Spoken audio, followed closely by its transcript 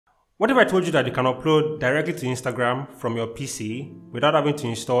What if I told you that you can upload directly to Instagram from your PC without having to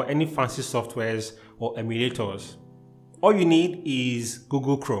install any fancy softwares or emulators? All you need is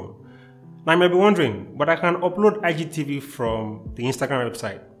Google Chrome. Now you might be wondering, but I can upload IGTV from the Instagram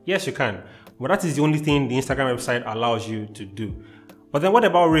website. Yes, you can, but that is the only thing the Instagram website allows you to do. But then what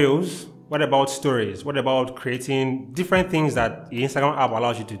about Reels? What about Stories? What about creating different things that the Instagram app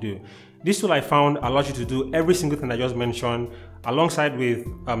allows you to do? This tool I found allows you to do every single thing I just mentioned, alongside with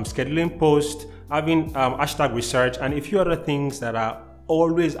scheduling posts, having hashtag research, and a few other things that are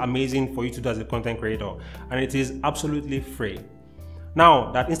always amazing for you to do as a content creator. And it is absolutely free.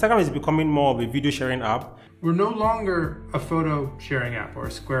 Now that Instagram is becoming more of a video sharing app, we're no longer a photo sharing app or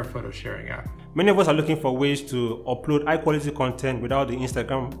a Square photo sharing app. Many of us are looking for ways to upload high quality content without the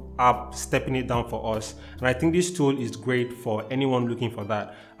Instagram app stepping it down for us. And I think this tool is great for anyone looking for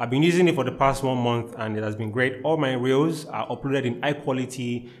that. I've been using it for the past 1 month and it has been great. All my reels are uploaded in high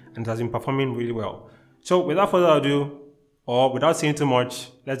quality and it has been performing really well. So without further ado, or without saying too much,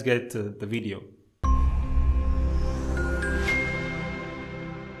 let's get to the video.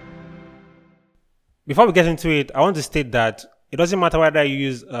 Before we get into it, I want to state that it doesn't matter whether you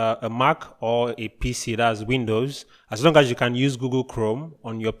use a Mac or a PC, that's Windows. As long as you can use Google Chrome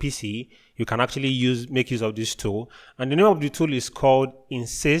on your PC, you can actually make use of this tool. And the name of the tool is called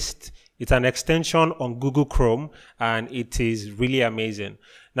Inssist. It's an extension on Google Chrome, and it is really amazing.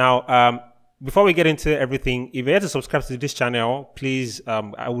 Now, before we get into everything, if you're here to subscribe to this channel, please,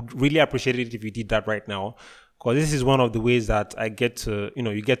 I would really appreciate it if you did that right now, because this is one of the ways that I get to,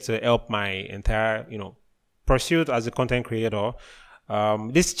 you get to help my entire, pursuit as a content creator.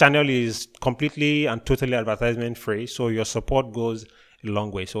 This channel is completely and totally advertisement free, so your support goes a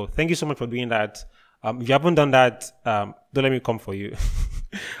long way. So thank you so much for doing that. If you haven't done that, don't let me come for you.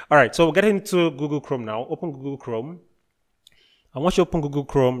 All right, so we'll get into Google Chrome now. Open Google Chrome. And once you open Google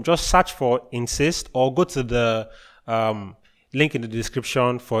Chrome, just search for Inssist or go to the link in the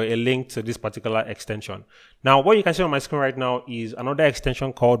description for a link to this particular extension. Now, what you can see on my screen right now is another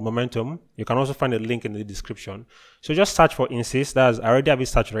extension called Momentum. You can also find a link in the description. So just search for Inssist. I already have it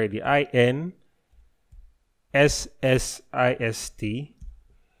searched already. INSSIST.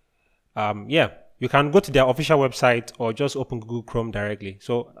 Yeah, you can go to their official website or just open Google Chrome directly.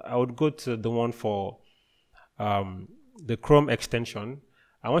 So I would go to the one for the Chrome extension.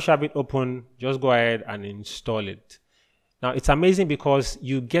 And once you have it open, just go ahead and install it. Now, it's amazing because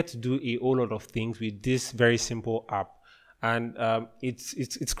you get to do a whole lot of things with this very simple app. And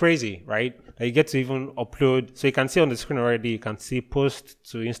it's crazy, right? That you get to even upload. So you can see on the screen already, you can see post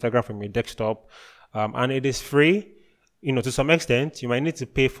to Instagram from your desktop. And it is free. To some extent, you might need to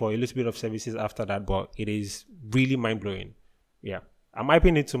pay for a little bit of services after that, but it is really mind-blowing. Yeah. I'm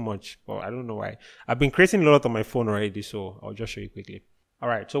hyping it too much, but I don't know why. I've been creating a lot on my phone already, so I'll just show you quickly. All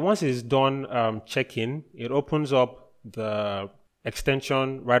right, so once it's done checking, it opens up the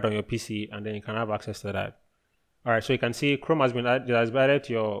extension right on your PC, and then you can have access to that. All right, so you can see Chrome has added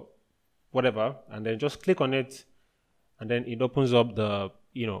to your whatever, and then just click on it, and then it opens up the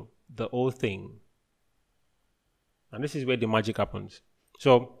the whole thing. And this is where the magic happens.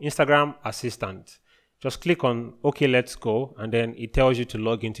 So Instagram Assistant, just click on OK, let's go, and then it tells you to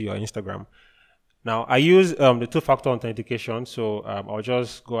log into your Instagram. Now I use the two-factor authentication, so I'll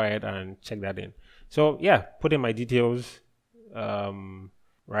just go ahead and check that in. So yeah, put in my details,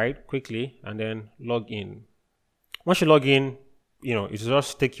 right, quickly, and then log in. Once you log in, it will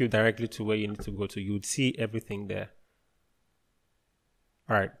just take you directly to where you need to go to. You would see everything there.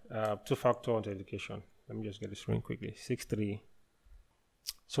 All right, two-factor authentication. Let me just get this screen quickly. 6-3.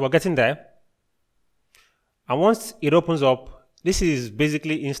 So we're getting there. And once it opens up, this is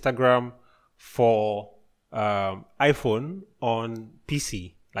basically Instagram for iPhone on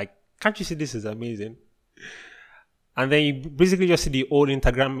PC. Like, can't you see this is amazing? And then you basically just see the old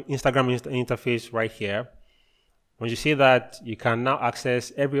Instagram interface right here. When you see that, you can now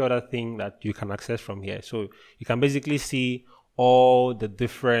access every other thing that you can access from here. So you can basically see all the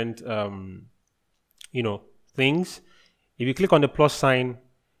different, things. If you click on the plus sign,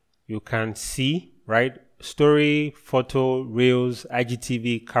 you can see, right, story, photo, reels,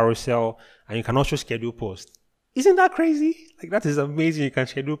 IGTV, carousel, and you can also schedule posts. Isn't that crazy? Like, that is amazing. You can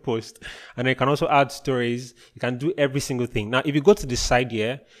schedule posts, and then you can also add stories. You can do every single thing. Now, if you go to the side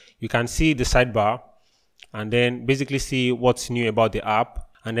here, you can see the sidebar, and then basically see what's new about the app,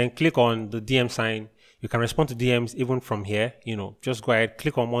 and then click on the DM sign. You can respond to DMs even from here. Just go ahead,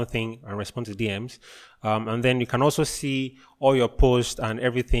 click on one thing and respond to DMs. And then you can also see all your posts and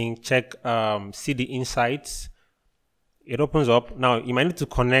everything. Check, see the insights. It opens up. Now, you might need to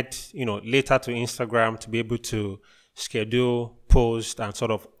connect, later to Instagram to be able to schedule, post, and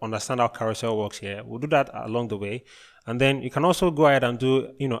sort of understand how Carousel works here. We'll do that along the way. And then you can also go ahead and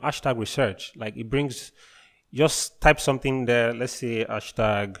do, hashtag research. Like it brings, just type something there. Let's say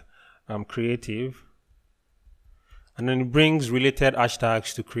hashtag creative. And then it brings related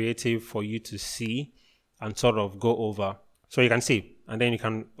hashtags to creative for you to see and sort of go over. So you can see. And then you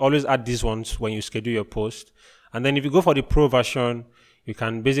can always add these ones when you schedule your post. And then if you go for the pro version, you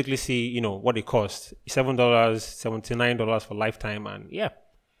can basically see, what it costs. $7, $79 for lifetime. And yeah.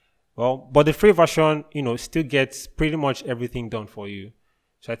 Well, but the free version, still gets pretty much everything done for you.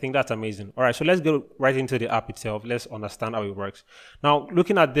 So I think that's amazing. All right, so let's go right into the app itself. Let's understand how it works. Now,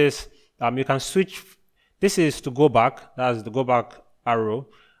 looking at this, you can switch. This is to go back. That's the go back arrow.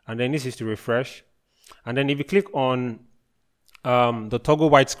 And then this is to refresh. And then if you click on the toggle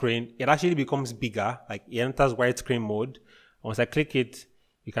widescreen, it actually becomes bigger. Like it enters widescreen mode. Once I click it,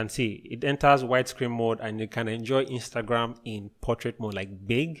 you can see it enters widescreen mode and you can enjoy Instagram in portrait mode, like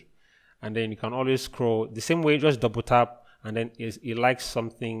big. And then you can always scroll the same way, just double tap, and then it likes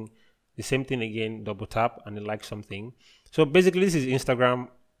something, the same thing again, double tap, and it likes something. So basically, this is Instagram,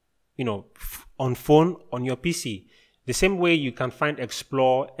 on phone, on your PC. The same way you can find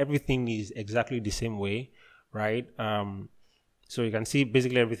Explore, everything is exactly the same way, right? So you can see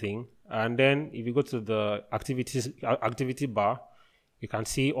basically everything. And then if you go to the activity bar, you can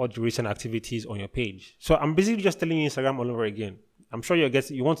see all the recent activities on your page. So I'm basically just telling you Instagram all over again. I'm sure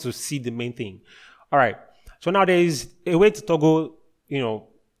you want to see the main thing. All right. So now there is a way to toggle,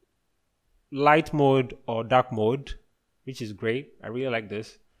 light mode or dark mode, which is great. I really like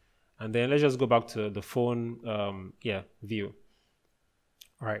this. And then let's just go back to the phone, view.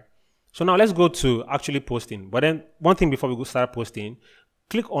 All right. So now let's go to actually posting. But then one thing before we go start posting,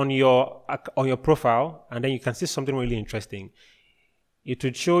 click on your profile, and then you can see something really interesting. It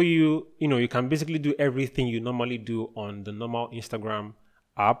would show you, you can basically do everything you normally do on the normal Instagram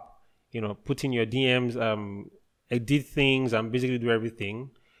app. Put in your DMs, edit things, and basically do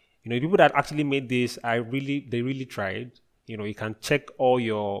everything. The people that actually made this, they really tried. You can check all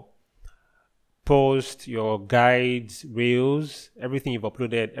your posts, your guides, reels, everything you've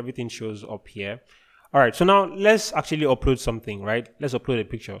uploaded, everything shows up here. All right, so now let's actually upload something, right? Let's upload a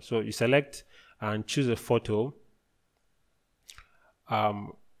picture. So you select and choose a photo.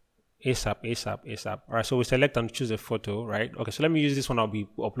 ASAP. All right, so we select and choose a photo, right? Okay, so let me use this one. I'll be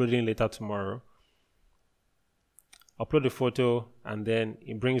uploading later tomorrow. Upload the photo, and then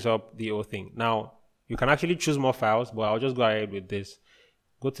it brings up the whole thing. Now, you can actually choose more files, but I'll just go ahead with this.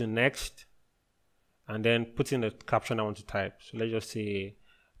 Go to next, and then put in the caption I want to type. So let's just say,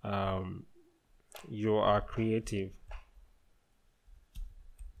 you are creative.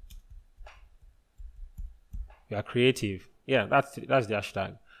 You are creative. Yeah, that's the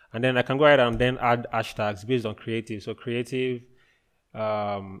hashtag. And then I can go ahead and then add hashtags based on creative. So creative,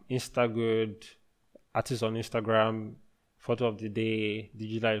 Instagood, artist on Instagram, photo of the day,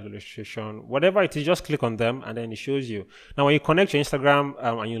 digital illustration, whatever it is, just click on them and then it shows you. Now, when you connect your Instagram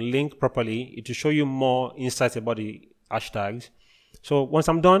and you link properly, it will show you more insights about the hashtags. So once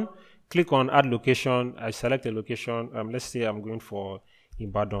I'm done, click on add location. I select a location. Let's say I'm going for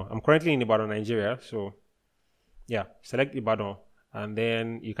Ibadan. I'm currently in Ibadan, Nigeria. So yeah, select Ibadan. And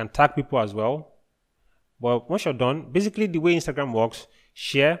then you can tag people as well. But once you're done, basically the way Instagram works,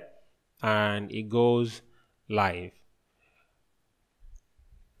 share and it goes live.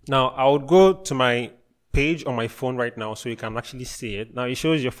 Now, I would go to my page on my phone right now so you can actually see it. Now, it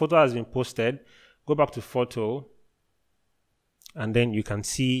shows your photo has been posted. Go back to photo and then you can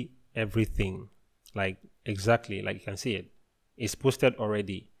see everything, like exactly like you can see it. It's posted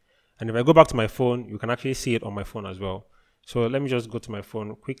already. And if I go back to my phone, you can actually see it on my phone as well. So let me just go to my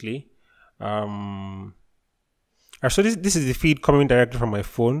phone quickly. So this is the feed coming directly from my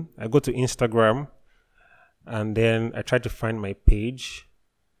phone. I go to Instagram and then I try to find my page.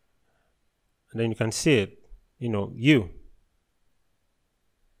 And then you can see it, you.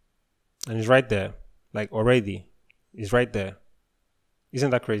 And it's right there, like already. It's right there. Isn't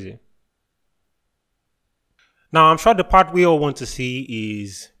that crazy? Now, I'm sure the part we all want to see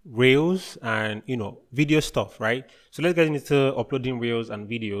is Reels and, video stuff, right? So let's get into uploading Reels and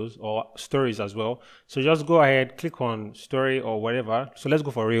videos or stories as well. So just go ahead, click on story or whatever. So let's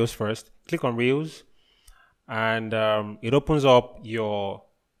go for Reels first. Click on Reels and it opens up your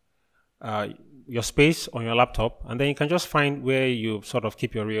space on your laptop. And then you can just find where you sort of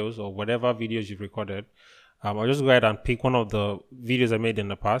keep your Reels or whatever videos you've recorded. I'll just go ahead and pick one of the videos I made in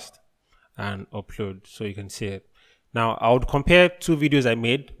the past and upload so you can see it. Now, I would compare two videos I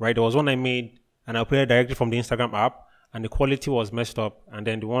made, right? There was one I made and I uploaded directly from the Instagram app and the quality was messed up, and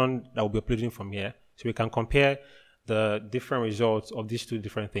then the one that will be uploading from here. So we can compare the different results of these two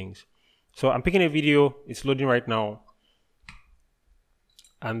different things. So I'm picking a video, it's loading right now.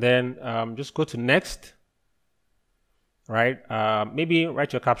 And then just go to next, right? Maybe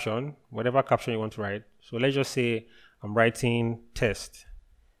write your caption, whatever caption you want to write. So let's just say I'm writing test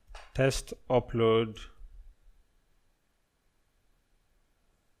upload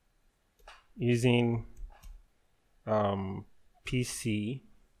using PC,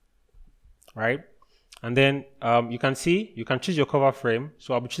 right? And then you can choose your cover frame.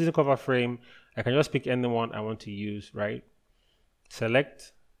 So I'll be choosing cover frame. I can just pick any one I want to use, right?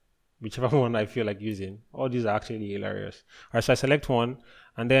 Select whichever one I feel like using. All these are actually hilarious. All right, so I select one,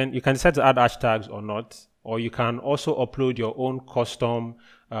 and then you can decide to add hashtags or not, or you can also upload your own custom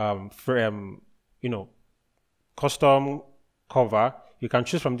frame, custom cover. You can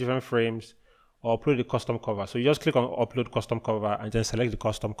choose from different frames or upload the custom cover. So you just click on upload custom cover and then select the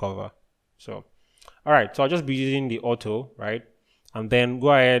custom cover. So, all right, so I'll just be using the auto, right? And then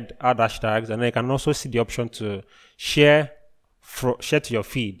go ahead, add hashtags, and then you can also see the option to share to your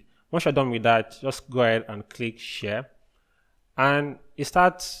feed. Once you're done with that, just go ahead and click share, and it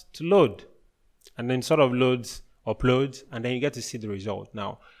starts to load, and then sort of uploads, and then you get to see the result.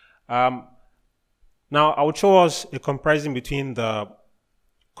 Now I will show us a comparison between the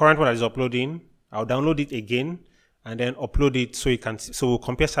current one that is uploading. I'll download it again and then upload it so we'll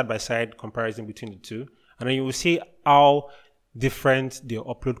compare side by side comparison between the two, and then you will see how different the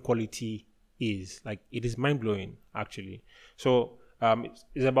upload quality is. Like, it is mind-blowing actually. So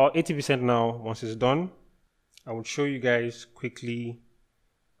it's about 80% now. Once it's done, I will show you guys quickly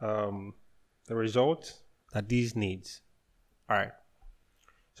the result that these needs. All right,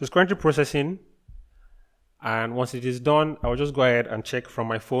 so it's currently processing, and once it is done, I will just go ahead and check from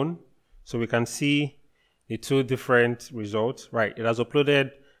my phone so we can see the two different results. Right, it has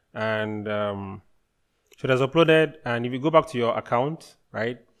uploaded, and so it has uploaded, and if you go back to your account,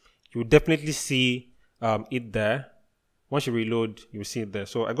 right, you will definitely see it there. Once you reload, you will see it there.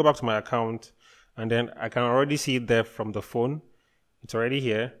 So I go back to my account, and then I can already see it there from the phone. It's already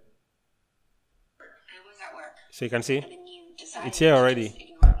here. So you can see it's here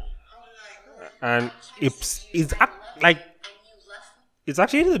already, and it's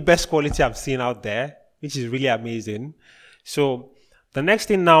actually the best quality I've seen out there, which is really amazing. So the next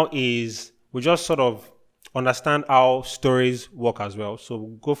thing now is we just sort of understand how stories work as well. So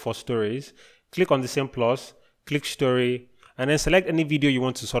we'll go for stories, click on the same plus, click story, and then select any video you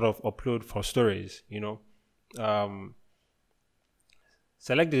want to sort of upload for stories.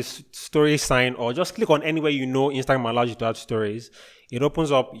 Select the story sign, or just click on anywhere Instagram allows you to add stories. It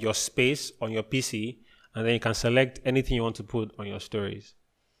opens up your space on your PC, and then you can select anything you want to put on your stories.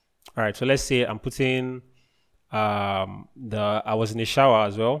 All right, so let's say I'm putting I was in the shower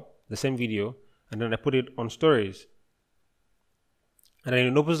as well, the same video, and then I put it on stories, and then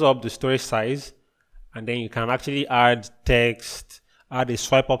it opens up the story size, and then you can actually add text, add a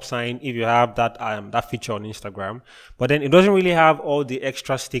swipe up sign if you have that feature on Instagram. But then it doesn't really have all the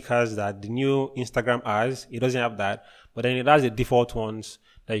extra stickers that the new Instagram has. It doesn't have that, but then it has the default ones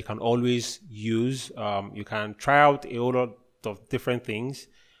that you can always use. You can try out a whole lot of different things.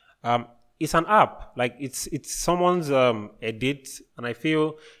 It's an app, like it's someone's edit, and I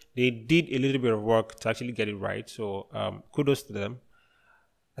feel they did a little bit of work to actually get it right. So kudos to them.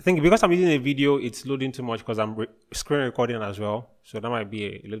 I think because I'm using a video, it's loading too much because I'm screen recording as well. So that might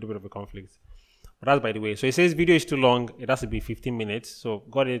be a little bit of a conflict. But that's by the way. So it says video is too long. It has to be 15 minutes. So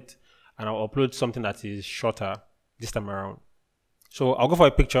got it. And I'll upload something that is shorter this time around. So I'll go for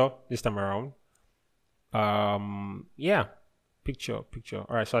a picture this time around. Yeah, picture. All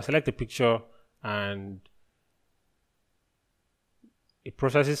right, so I select the picture and it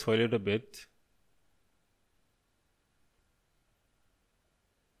processes for a little bit.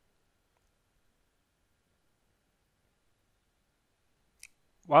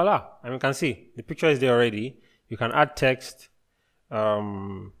 Voila, and you can see the picture is there already. You can add text,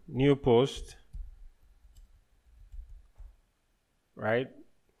 new post, right?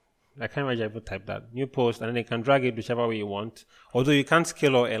 I can't imagine if I type that, new post, and then you can drag it whichever way you want. Although you can't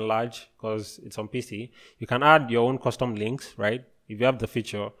scale or enlarge because it's on PC. You can add your own custom links, right? If you have the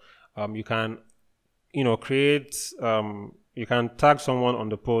feature, you can, create, you can tag someone on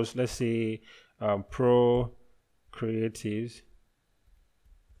the post. Let's say pro creatives.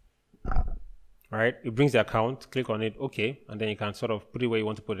 Right, it brings the account, click on it, okay, and then you can sort of put it where you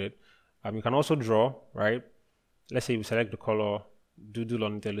want to put it. You can also draw, right? Let's say you select the color, doodle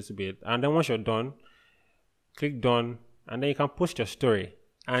on it a little bit, and then once you're done, click done, and then you can post your story,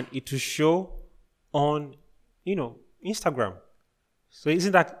 and it will show on, Instagram. So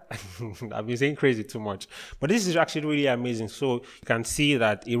isn't that, I've been saying crazy too much, but this is actually really amazing. So you can see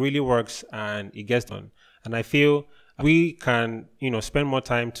that it really works and it gets done. And I feel we can, spend more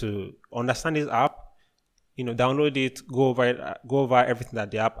time to understand this app, download it, go over everything that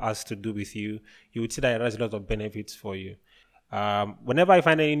the app has to do with you. You would see that it has a lot of benefits for you. Whenever I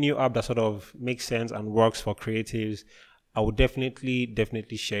find any new app that sort of makes sense and works for creatives, I would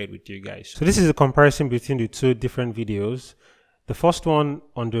definitely share it with you guys. So this is a comparison between the two different videos. The first one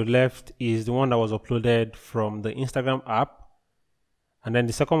on the left is the one that was uploaded from the Instagram app. And then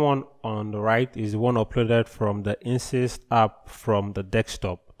the second one on the right is the one uploaded from the Inssist app from the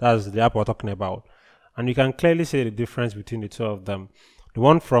desktop. That's the app we're talking about. And you can clearly see the difference between the two of them. The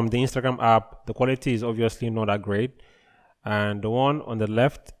one from the Instagram app, the quality is obviously not that great. And the one on the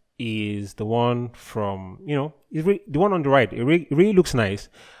left is the one from, the one on the right. It really looks nice.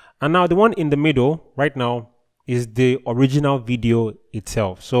 And now the one in the middle right now is the original video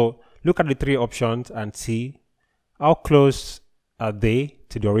itself. So look at the three options and see how close are they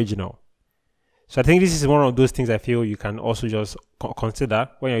to the original. So I think this is one of those things I feel you can also just consider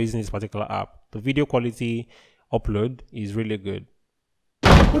when you're using this particular app. The video quality upload is really good.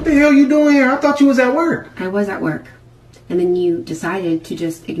 What the hell are you doing here? I thought you was at work. I was at work. And then you decided to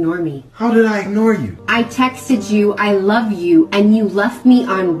just ignore me. How did I ignore you? I texted you, I love you, and you left me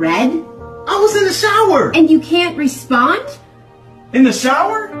on red? I was in the shower. And you can't respond? In the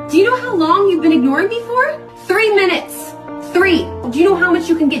shower? Do you know how long you've been ignoring me for? 3 minutes. 3. Do you know how much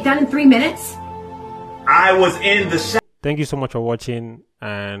you can get done in 3 minutes? I was in the shower. Thank you so much for watching,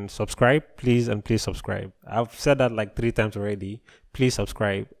 and subscribe, please, and please subscribe. I've said that like 3 times already. Please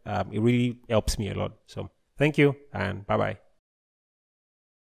subscribe. It really helps me a lot. So thank you, and bye-bye.